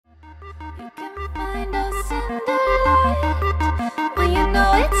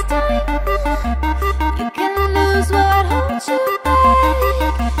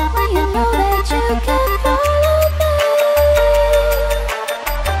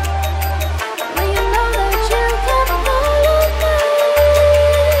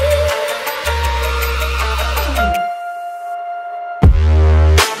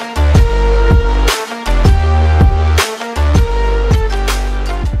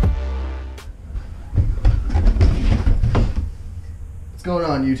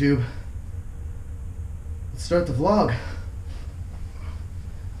on, YouTube. Let's start the vlog.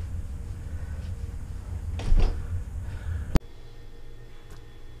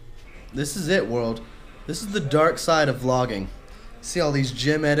 This is it, world. This is the dark side of vlogging. See all these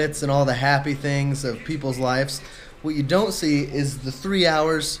gym edits and all the happy things of people's lives. What you don't see is the 3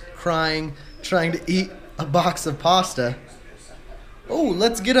 hours crying, trying to eat a box of pasta. Oh,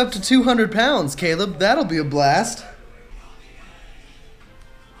 let's get up to 200 pounds, Caleb. That'll be a blast.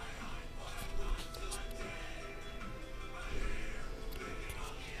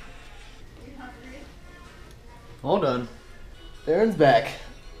 Hold on. Darren's back.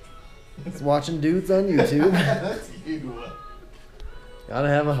 He's watching dudes on YouTube. That's you. Gotta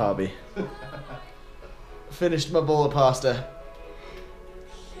have a hobby. Finished my bowl of pasta.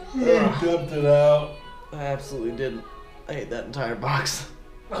 You dumped it out. I absolutely didn't. I ate that entire box.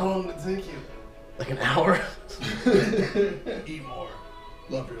 How long did it take you? Like an hour. Eat more.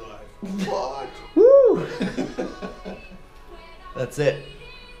 Love your life. What? Woo! That's it.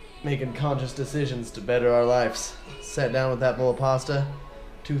 Making conscious decisions to better our lives. Sat down with that bowl of pasta.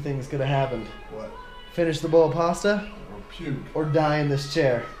 2 things could have happened. What? Finish the bowl of pasta Or puke. or die in this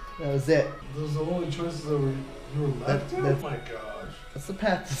chair. That was it. Those are the only choices that were left. Oh my gosh. That's the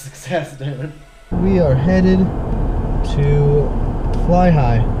path to success, Darren. We are headed to Fly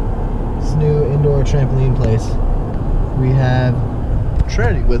High. This new indoor trampoline place. We have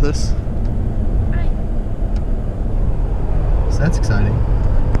Trinity with us. So that's exciting.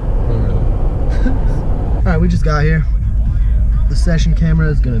 Oh really? Alright, we just got here. The session camera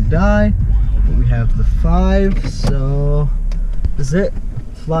is gonna die, but we have the 5, so this is it.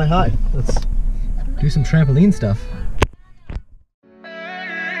 Fly high. Let's do some trampoline stuff.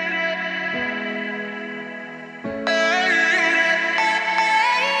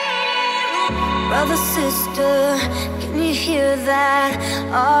 Brother, sister, can you hear that?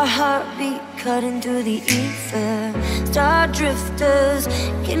 Our heartbeat cutting through the ether. Star drifters,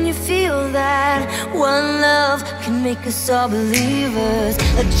 can you feel that? One love can make us all believers.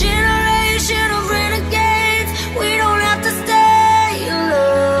 A generation of renegades, we don't have to stay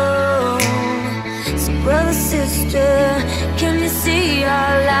alone. So brother, sister, can you see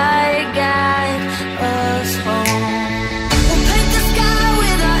our light guide us home?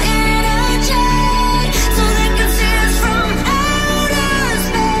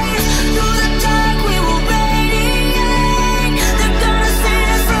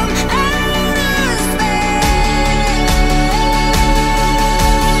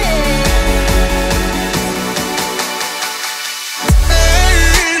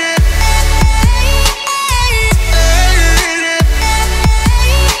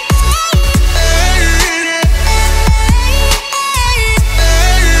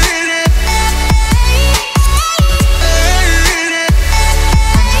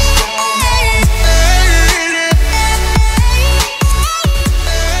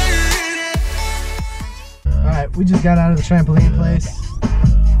 We just got out of the trampoline place.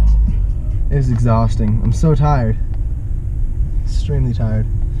 It was exhausting. I'm so tired. Extremely tired.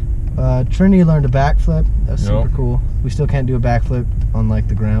 Trinity learned a backflip. That was super cool. We still can't do a backflip on like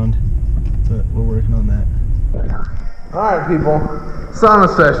the ground, but we're working on that. Alright people, sauna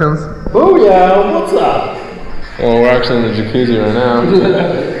sessions. Booyah! What's up? Well, we're actually in the jacuzzi right now.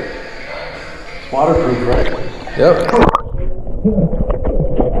 It's waterproof, right? Yep.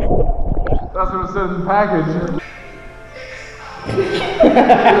 That's what it says in the package. What the hell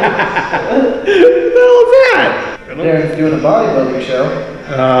is that? Darren's doing a bodybuilding show.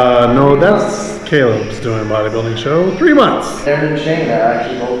 No, that's Caleb's doing a bodybuilding show. 3 months. Darren and Shane are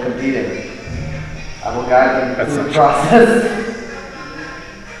actually both competing. I will guide them That's through the not process.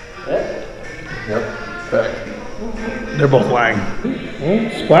 Yep. Fact. They're both lying. Oh,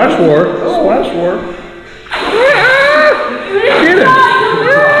 splash war. Splash war. Get it.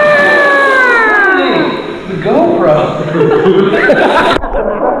 The GoPro.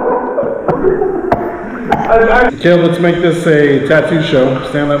 Caleb, let's make this a tattoo show.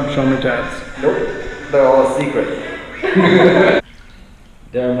 Stand up and show me tats. Nope. They're all a secret.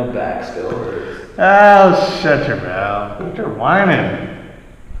 Darren, my back still hurts. Oh, shut your mouth. You're whining.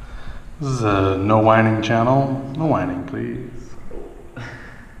 This is a no whining channel. No whining, please.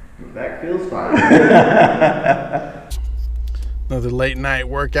 My back feels fine. Another late night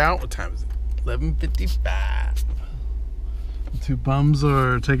workout. What time is it? 11:55. The 2 bums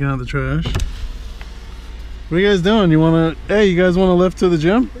are taking out the trash. What are you guys doing? Hey, you guys wanna lift to the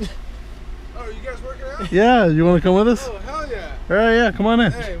gym? Oh, you guys working out? Yeah, you wanna come with us? Oh, hell yeah. Alright, yeah, come on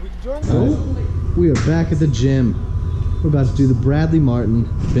in. Hey, we can join. We are back at the gym. We're about to do the Bradley Martin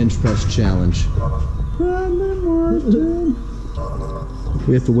bench press challenge. Bradley Martin.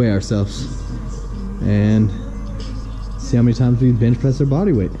 we have to weigh ourselves and see how many times we bench press our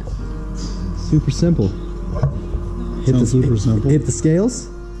body weight. Super simple. Sounds super simple. Hit the scales.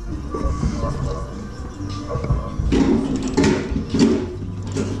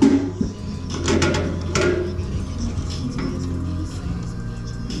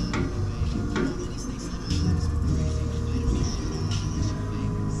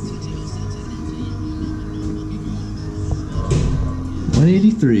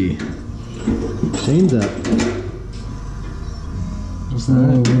 $183. Shane's up. What's Oh,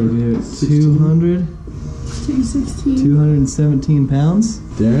 that? we're at 217 pounds.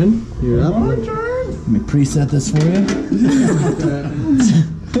 Darren, you're up. Let me preset this for you.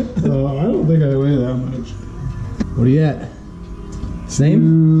 I don't think I weigh that much. What are you at?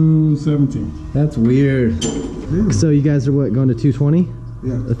 Same? 217. That's weird. So you guys are what, going to 220?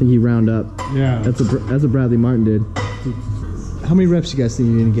 Yeah. I think you round up. Yeah. That's what Bradley Martin did. How many reps you guys think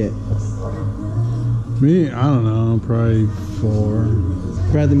you're gonna get? Me? I don't know. Probably 4.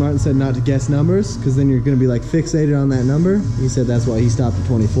 Bradley Martin said not to guess numbers because then you're gonna be like fixated on that number. He said that's why he stopped at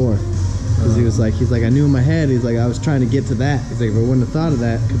 24 because he's like I knew in my head. He's like I was trying to get to that. He's like if I wouldn't have thought of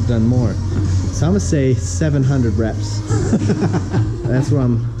that, could have done more. So I'm gonna say 700 reps. That's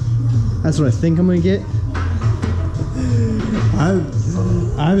what I think I'm gonna get.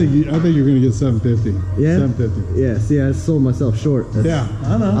 I think you're gonna get 750. Yeah. 750. Yeah. See, I sold myself short. Yeah,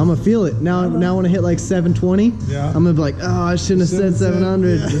 I know. I'm gonna feel it now. Now when I hit like 720, Yeah. I'm gonna be like, oh, I shouldn't have said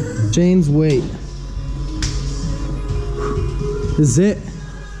 700. Yeah. Shane's weight. This is it.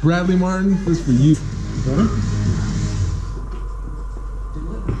 Bradley Martin, this is for you. Go.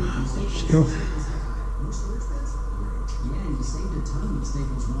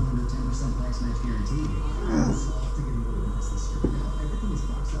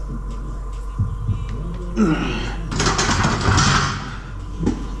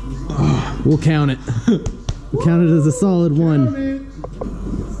 We'll count it. We'll count it as a solid one.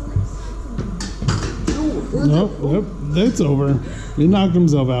 Nope, it's over. He knocked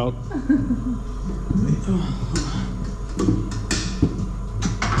himself out.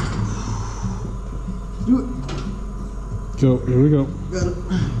 Do it. Go, here we go. Got it.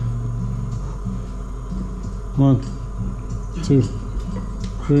 1, 2,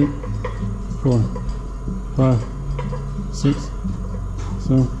 3, 4, 5, 6,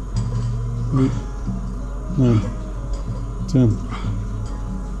 7, 8, 9, 10,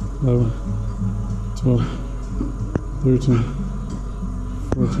 11, 12, 13,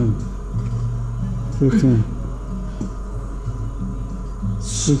 14, 15,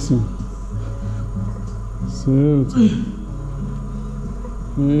 16, 17,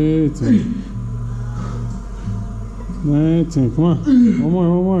 18, 19, come on. One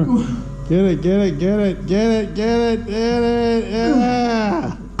more. Get it.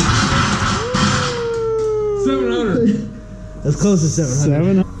 Yeah. 700. That's close to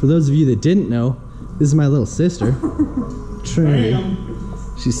 700. For those of you that didn't know, this is my little sister, Trinity.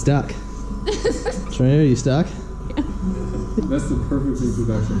 She's stuck. Trinity, are you stuck? That's the perfect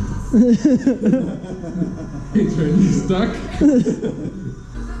introduction. Hey, Trent, you stuck?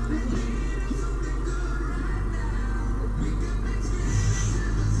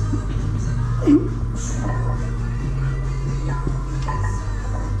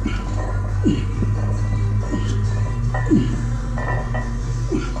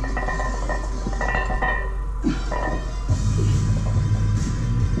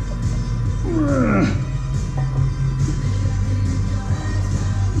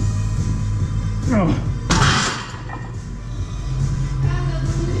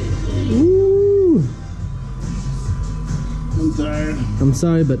 Ooh. I'm tired. I'm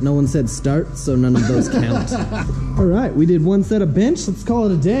sorry, but no one said start, so none of those count. All right, we did one set of bench. Let's call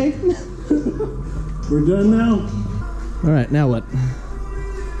it a day. We're done now. All right, now what?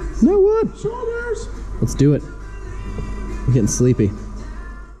 Now what? Shoulders. Let's do it. I'm getting sleepy.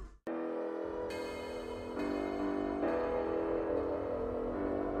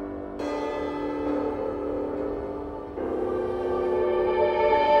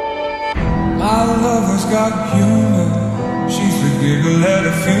 My lover's got humor. She's the giggle at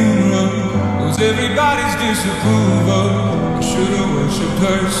a funeral. Knows everybody's disapproval. I should've worshipped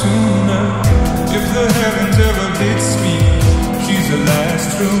her sooner. If the heavens ever did speak, she's the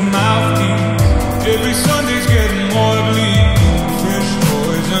last true mouthpiece. Every Sunday's getting more bleak. Fresh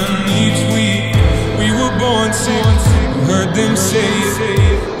poison each week. We were born sick. Heard them say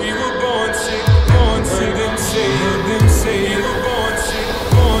it. We were born sick. Born sick. Heard them say it. Heard them say it. We were born sick.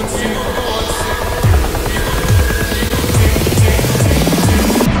 Born sick. Born sick.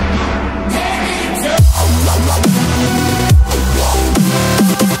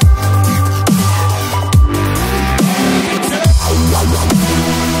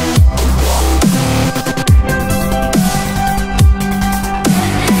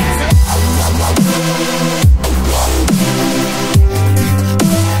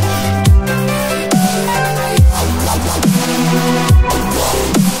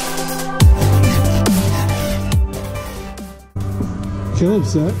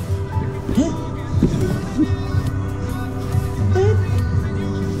 Caleb's set.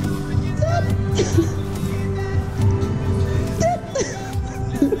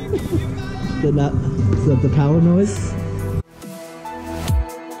 Is that the power noise?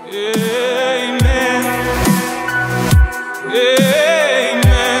 Amen. Amen.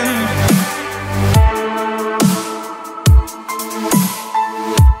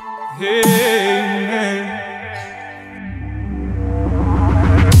 Amen.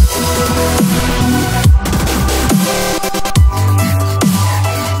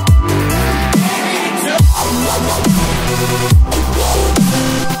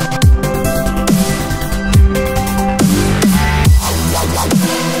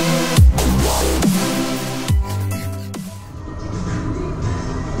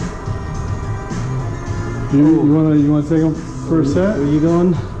 You wanna take them for a set? Are you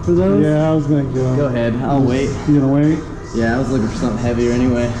going for those? Yeah, I was gonna go. Go ahead, I'll wait. You gonna wait? Yeah, I was looking for something heavier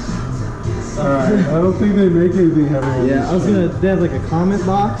anyway. Alright. I don't think they make anything heavy. Yeah, I was gonna, they have like a comment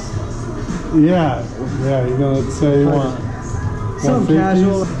box. Yeah, you're gonna say you want Something 150s?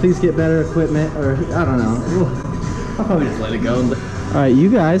 casual, please get better equipment, or I don't know. I'll probably just let it go. Alright, you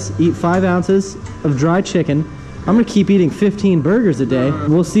guys eat 5 ounces of dry chicken. I'm gonna keep eating 15 burgers a day.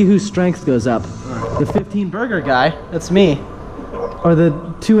 We'll see whose strength goes up. The 15 burger guy, that's me. Or the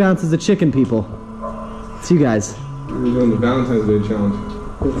 2 ounces of chicken people. It's you guys. We're doing the Valentine's Day challenge.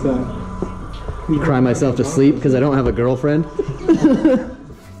 What's that? Cry myself to sleep because I don't have a girlfriend.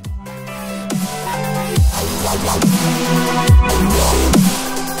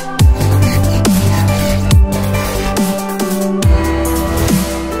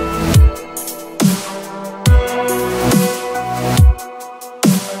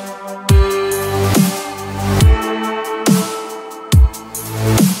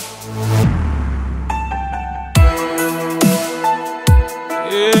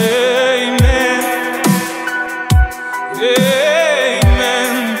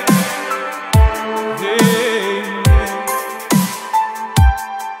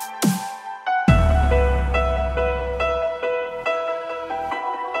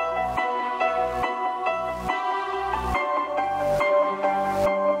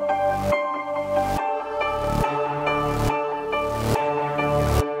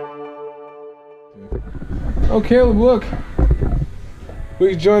 Oh, Caleb, look. We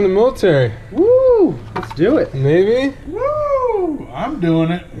can join the military. Woo! Let's do it. Maybe? Woo! I'm doing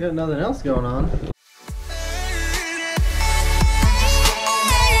it. We got nothing else going on.